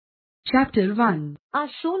Chapter 1. Our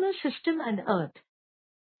solar system and Earth.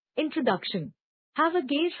 Introduction. Have a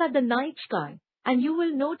gaze at the night sky, and you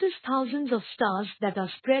will notice thousands of stars that are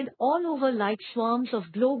spread all over like swarms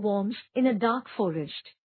of glowworms in a dark forest.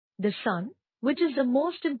 The sun, which is the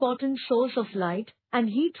most important source of light and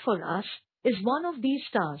heat for us, is one of these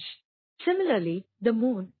stars. Similarly, the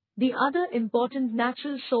moon, the other important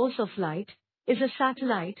natural source of light, is a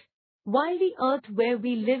satellite, while the Earth where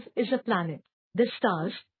we live is a planet. The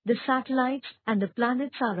stars, the satellites and the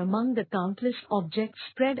planets are among the countless objects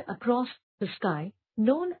spread across the sky,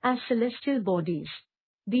 known as celestial bodies.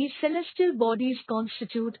 These celestial bodies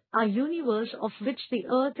constitute our universe, of which the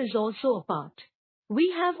Earth is also a part.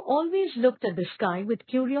 We have always looked at the sky with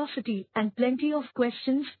curiosity and plenty of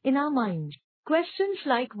questions in our minds. Questions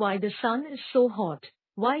like why the sun is so hot,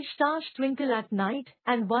 why stars twinkle at night,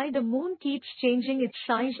 and why the moon keeps changing its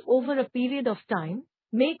size over a period of time,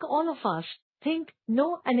 make all of us think,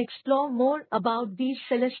 know and explore more about these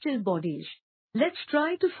celestial bodies. Let's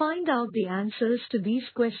try to find out the answers to these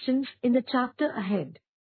questions in the chapter ahead.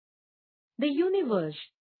 The universe.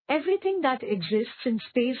 Everything that exists in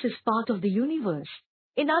space is part of the universe.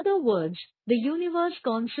 In other words, the universe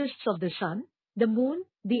consists of the sun, the moon,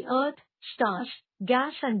 the earth, stars,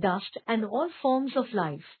 gas and dust and all forms of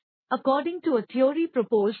life. According to a theory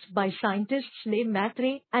proposed by scientists named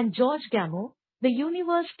Maitre and George Gamow, the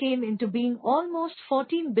universe came into being almost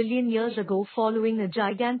 14 billion years ago following a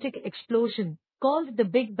gigantic explosion called the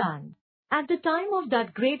Big Bang. At the time of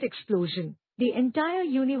that great explosion, the entire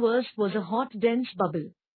universe was a hot, dense bubble.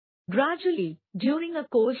 Gradually, during a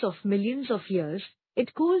course of millions of years,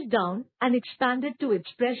 it cooled down and expanded to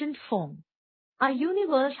its present form. Our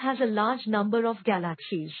universe has a large number of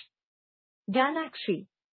galaxies. Galaxy.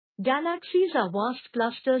 Galaxies are vast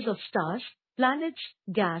clusters of stars, planets,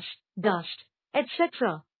 gas, dust,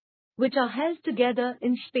 etc., which are held together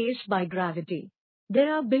in space by gravity.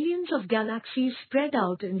 There are billions of galaxies spread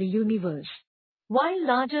out in the universe. While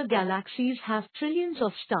larger galaxies have trillions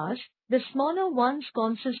of stars, the smaller ones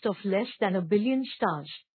consist of less than a billion stars.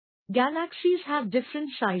 Galaxies have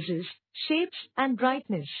different sizes, shapes, and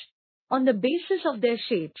brightness. On the basis of their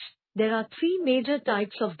shapes, there are three major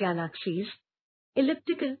types of galaxies: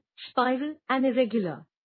 elliptical, spiral, and irregular.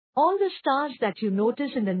 All the stars that you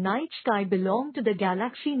notice in the night sky belong to the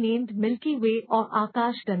galaxy named Milky Way or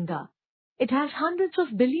Akash Ganga. It has hundreds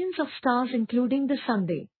of billions of stars including the Sun.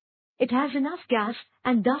 It has enough gas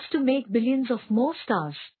and dust to make billions of more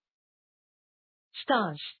stars.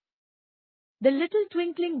 Stars. The little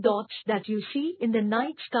twinkling dots that you see in the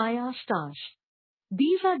night sky are stars.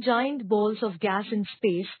 These are giant balls of gas in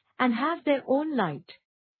space and have their own light.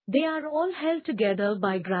 They are all held together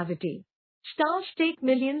by gravity. Stars take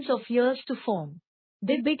millions of years to form.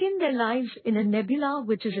 They begin their lives in a nebula,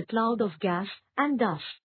 which is a cloud of gas and dust.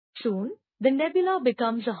 Soon, the nebula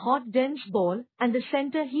becomes a hot, dense ball and the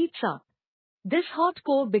center heats up. This hot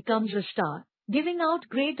core becomes a star, giving out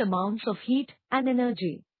great amounts of heat and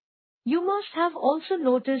energy. You must have also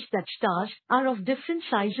noticed that stars are of different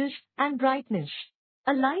sizes and brightness.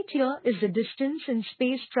 A light year is the distance in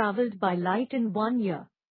space traveled by light in 1 year.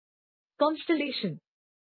 Constellation.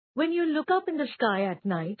 When you look up in the sky at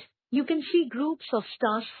night, you can see groups of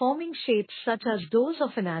stars forming shapes such as those of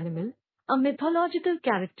an animal, a mythological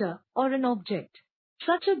character, or an object.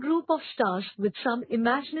 Such a group of stars with some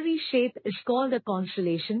imaginary shape is called a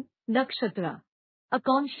constellation, nakshatra. A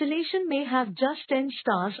constellation may have just 10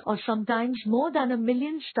 stars or sometimes more than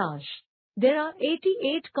 1,000,000 stars. There are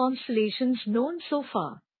 88 constellations known so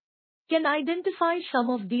far. Can identify some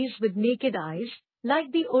of these with naked eyes,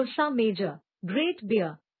 like the Ursa Major, Great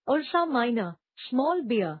Bear, Ursa Minor, Small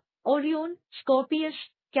Bear, Orion, Scorpius,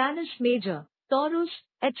 Canis Major, Taurus,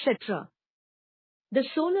 etc. The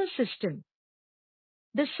Solar System.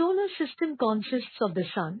 The solar system consists of the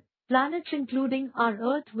Sun, planets including our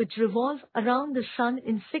Earth which revolve around the Sun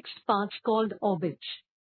in fixed paths called orbits.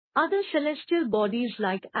 Other celestial bodies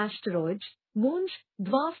like asteroids, moons,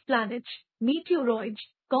 dwarf planets, meteoroids,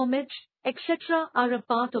 comets, etc. are a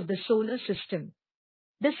part of the solar system.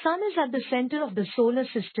 The Sun is at the center of the solar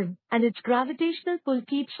system and its gravitational pull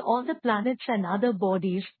keeps all the planets and other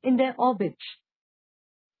bodies in their orbits.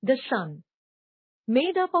 The Sun.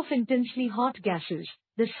 Made up of intensely hot gases,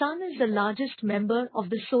 the Sun is the largest member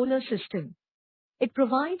of the solar system. It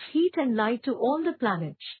provides heat and light to all the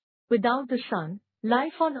planets. Without the Sun,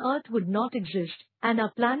 life on Earth would not exist and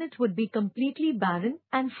our planet would be completely barren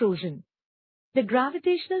and frozen. The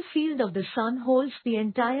gravitational field of the Sun holds the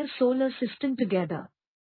entire solar system together.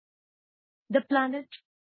 The planet.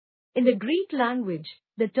 In the Greek language,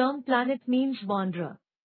 the term planet means wanderer.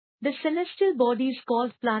 The celestial bodies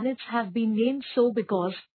called planets have been named so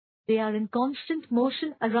because they are in constant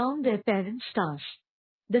motion around their parent stars.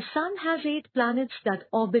 The Sun has 8 planets that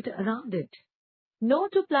orbit around it. No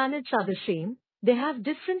two planets are the same, they have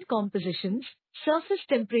different compositions, surface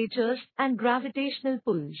temperatures, and gravitational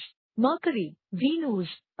pulls. Mercury, Venus,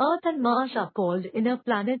 Earth and Mars are called inner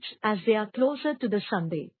planets as they are closer to the Sun.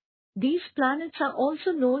 These planets are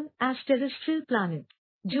also known as terrestrial planets.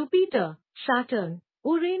 Jupiter, Saturn,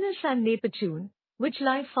 Uranus and Neptune, which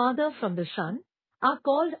lie farther from the Sun, are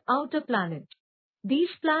called outer planets.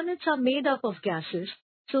 These planets are made up of gases,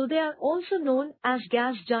 so they are also known as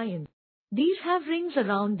gas giants. These have rings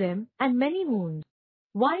around them and many moons.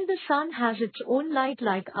 While the Sun has its own light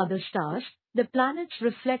like other stars, the planets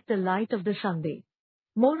reflect the light of the Sun.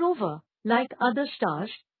 Moreover, like other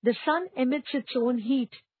stars, the Sun emits its own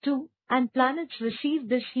heat, too, and planets receive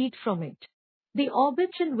this heat from it. The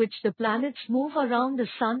orbits in which the planets move around the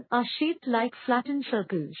Sun are shaped like flattened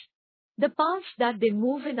circles. The paths that they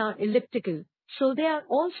move in are elliptical, so they are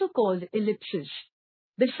also called ellipses.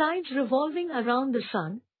 Besides revolving around the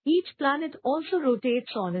Sun, each planet also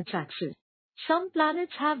rotates on its axis. Some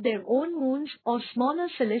planets have their own moons or smaller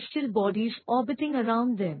celestial bodies orbiting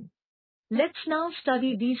around them. Let's now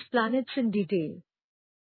study these planets in detail.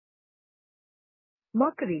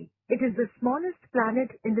 Mercury. It is the smallest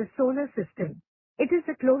planet in the solar system. It is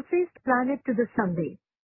the closest planet to the Sun.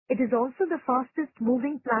 It is also the fastest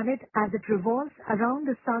moving planet as it revolves around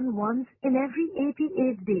the Sun once in every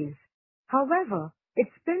 88 days. However, it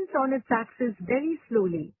spins on its axis very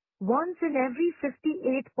slowly, once in every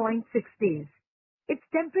 58.6 days. Its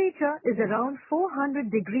temperature is around 400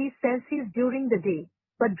 degrees Celsius during the day,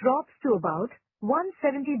 but drops to about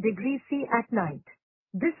 170 degrees C at night.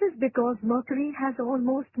 This is because Mercury has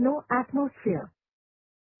almost no atmosphere.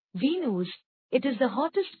 Venus. It is the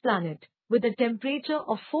hottest planet, with a temperature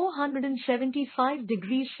of 475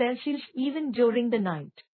 degrees Celsius even during the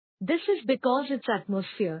night. This is because its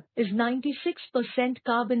atmosphere is 96%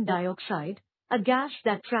 carbon dioxide, a gas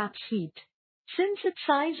that traps heat. Since its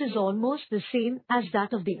size is almost the same as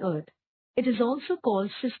that of the Earth, it is also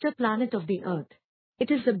called sister planet of the Earth. It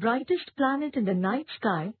is the brightest planet in the night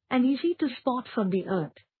sky and easy to spot from the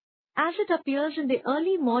Earth. As it appears in the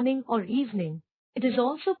early morning or evening, it is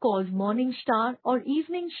also called morning star or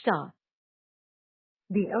evening star.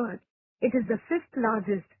 The Earth. It is the fifth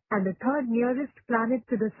largest and the third nearest planet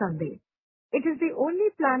to the Sun. It is the only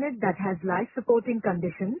planet that has life-supporting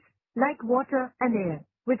conditions, like water and air,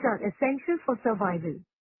 which are essential for survival.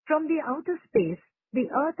 From the outer space, the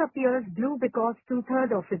Earth appears blue because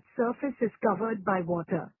two-thirds of its surface is covered by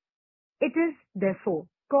water. It is, therefore,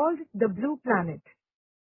 called the blue planet.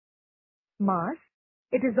 Mars.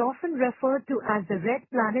 It is often referred to as the red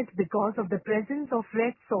planet because of the presence of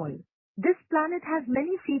red soil. This planet has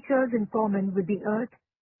many features in common with the Earth,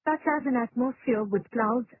 such as an atmosphere with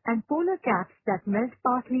clouds and polar caps that melt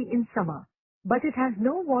partly in summer. But it has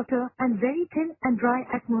no water and very thin and dry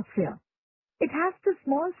atmosphere. It has two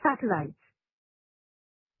small satellites.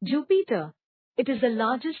 Jupiter. It is the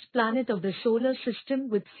largest planet of the solar system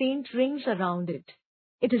with faint rings around it.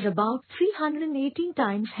 It is about 318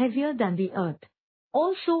 times heavier than the Earth.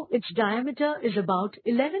 Also, its diameter is about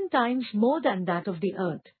 11 times more than that of the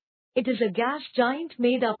Earth. It is a gas giant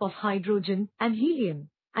made up of hydrogen and helium,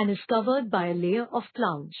 and is covered by a layer of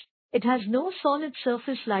clouds. It has no solid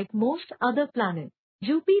surface like most other planets.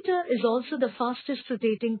 Jupiter is also the fastest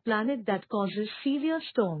rotating planet that causes severe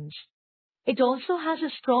storms. It also has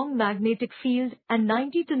a strong magnetic field and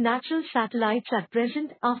 92 natural satellites at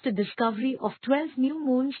present after discovery of 12 new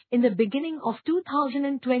moons in the beginning of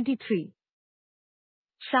 2023.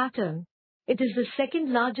 Saturn. It is the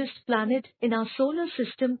second largest planet in our solar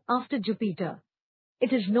system after Jupiter.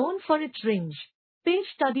 It is known for its rings. Space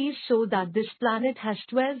studies show that this planet has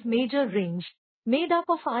 12 major rings, made up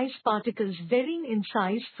of ice particles varying in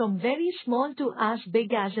size from very small to as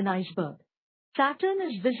big as an iceberg. Saturn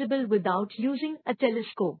is visible without using a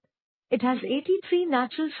telescope. It has 83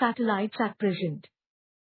 natural satellites at present.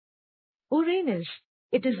 Uranus.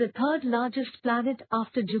 It is the third largest planet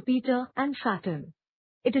after Jupiter and Saturn.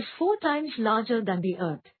 It is 4 times larger than the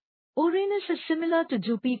Earth. Uranus is similar to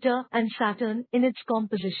Jupiter and Saturn in its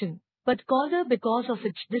composition, but colder because of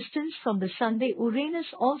its distance from the Sun. Uranus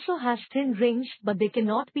also has thin rings, but they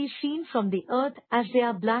cannot be seen from the Earth as they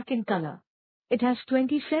are black in color. It has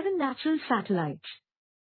 27 natural satellites.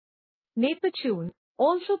 Neptune,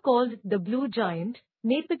 also called the blue giant,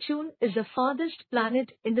 Neptune is the farthest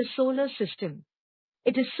planet in the solar system.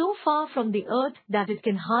 It is so far from the Earth that it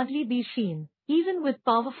can hardly be seen, even with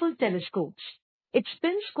powerful telescopes. It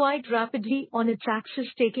spins quite rapidly on its axis,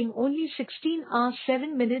 taking only 16 hours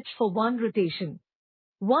 7 minutes for one rotation.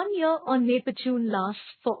 1 year on Neptune lasts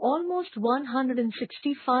for almost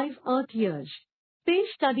 165 Earth years. Space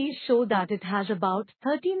studies show that it has about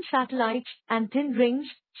 13 satellites and thin rings,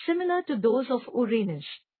 similar to those of Uranus.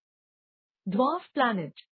 Dwarf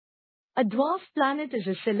planet. A dwarf planet is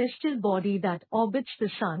a celestial body that orbits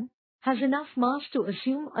the Sun, has enough mass to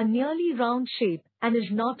assume a nearly round shape, and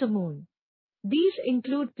is not a moon. These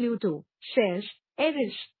include Pluto, Ceres,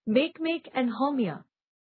 Eris, Makemake, and Haumea.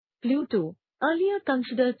 Pluto, earlier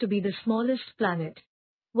considered to be the smallest planet,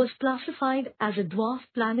 was classified as a dwarf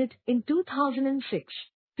planet in 2006.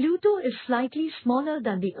 Pluto is slightly smaller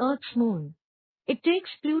than the Earth's moon. It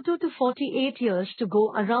takes Pluto to 48 years to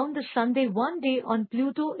go around the Sun. One day on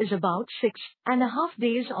Pluto is about 6.5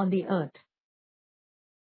 days on the Earth.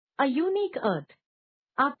 A unique Earth.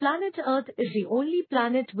 Our planet Earth is the only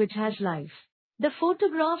planet which has life. The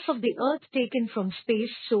photographs of the Earth taken from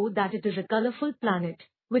space show that it is a colorful planet,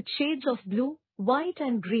 with shades of blue, white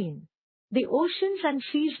and green. The oceans and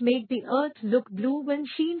seas make the Earth look blue when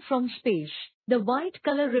seen from space. The white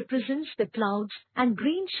color represents the clouds, and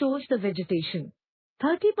green shows the vegetation.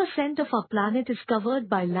 30% of our planet is covered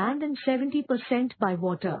by land and 70% by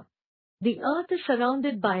water. The Earth is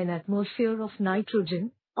surrounded by an atmosphere of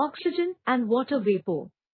nitrogen, oxygen, and water vapor.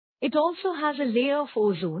 It also has a layer of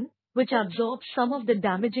ozone, which absorbs some of the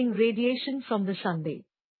damaging radiation from the Sun.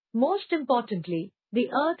 Most importantly, the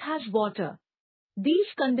Earth has water. These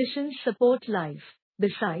conditions support life.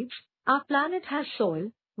 Besides, our planet has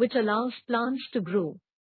soil, which allows plants to grow.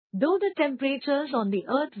 Though the temperatures on the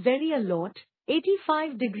Earth vary a lot,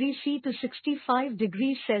 85 degrees C to 65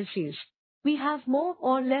 degrees Celsius, we have more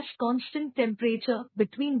or less constant temperature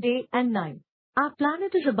between day and night. Our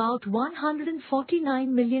planet is about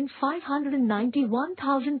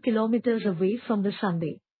 149,591,000 kilometers away from the Sun.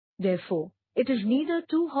 Therefore, it is neither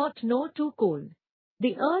too hot nor too cold.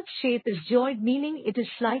 The Earth's shape is geoid, meaning it is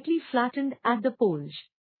slightly flattened at the poles.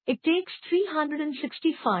 It takes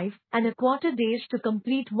 365.25 days to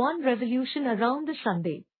complete one revolution around the Sun.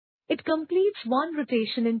 It completes one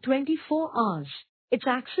rotation in 24 hours. Its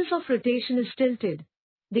axis of rotation is tilted.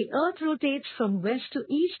 The Earth rotates from west to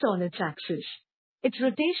east on its axis. Its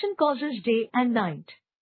rotation causes day and night.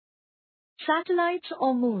 Satellites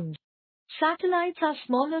or moons. Satellites are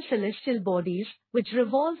smaller celestial bodies which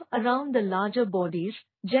revolve around the larger bodies,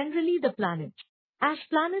 generally the planets. As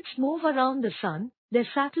planets move around the Sun, their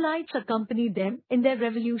satellites accompany them in their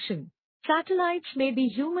revolution. Satellites may be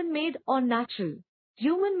human-made or natural.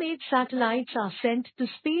 Human-made satellites are sent to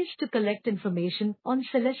space to collect information on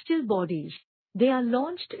celestial bodies. They are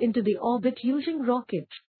launched into the orbit using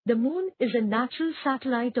rockets. The Moon is a natural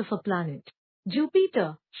satellite of a planet.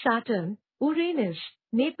 Jupiter, Saturn, Uranus,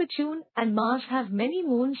 Neptune and Mars have many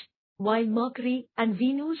moons, while Mercury and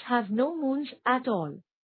Venus have no moons at all.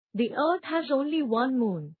 The Earth has only one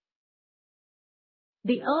moon.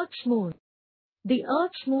 The Earth's moon. The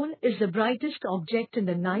Earth's moon is the brightest object in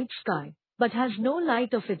the night sky, but has no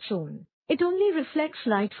light of its own. It only reflects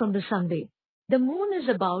light from the Sun. The Moon is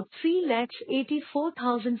about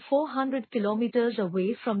 384,400 kilometers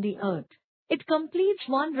away from the Earth. It completes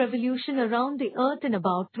one revolution around the Earth in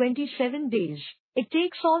about 27 days. It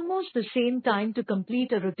takes almost the same time to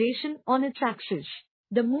complete a rotation on its axis.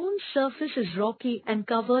 The Moon's surface is rocky and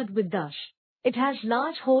covered with dust. It has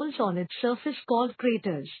large holes on its surface called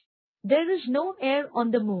craters. There is no air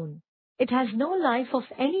on the Moon. It has no life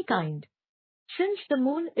of any kind. Since the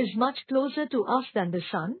Moon is much closer to us than the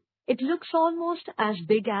Sun, it looks almost as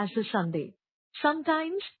big as the Sun.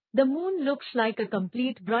 Sometimes, the Moon looks like a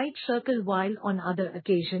complete bright circle, while on other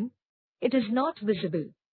occasions, it is not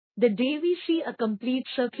visible. The day we see a complete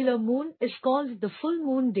circular moon is called the full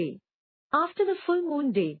moon day. After the full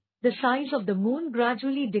moon day, the size of the Moon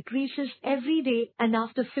gradually decreases every day, and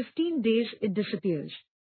after 15 days it disappears.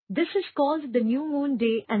 This is called the new moon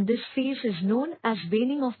day, and this phase is known as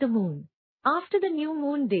waning of the Moon. After the new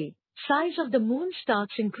moon day, size of the Moon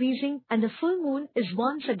starts increasing and the full moon is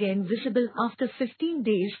once again visible after 15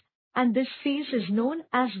 days, and this phase is known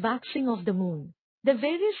as waxing of the Moon. The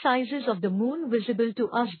various sizes of the Moon visible to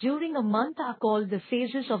us during a month are called the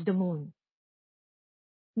phases of the Moon.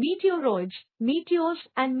 Meteoroids, meteors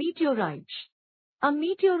and meteorites. A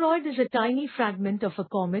meteoroid is a tiny fragment of a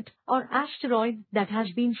comet or asteroid that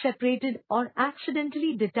has been separated or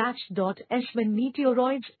accidentally detached. When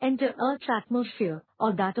meteoroids enter Earth's atmosphere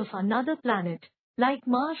or that of another planet, like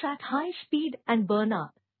Mars, at high speed and burn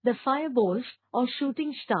up, the fireballs or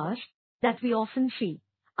shooting stars that we often see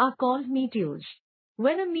are called meteors.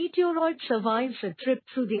 When a meteoroid survives a trip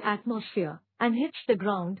through the atmosphere and hits the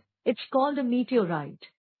ground, it's called a meteorite.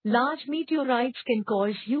 Large meteorites can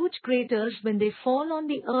cause huge craters when they fall on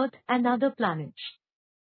the Earth and other planets.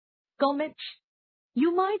 Comets.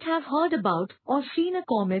 You might have heard about or seen a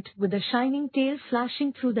comet with a shining tail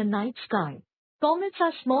flashing through the night sky. Comets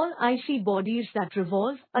are small icy bodies that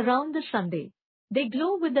revolve around the sun. They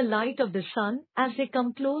glow with the light of the sun as they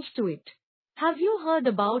come close to it. Have you heard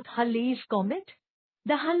about Halley's Comet?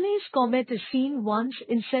 The Halley's Comet is seen once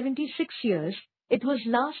in 76 years. It was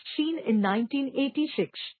last seen in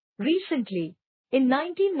 1986. Recently, in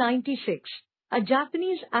 1996, a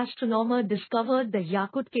Japanese astronomer discovered the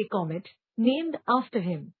Yakutske Comet, named after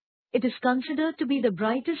him. It is considered to be the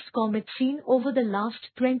brightest comet seen over the last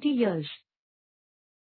 20 years.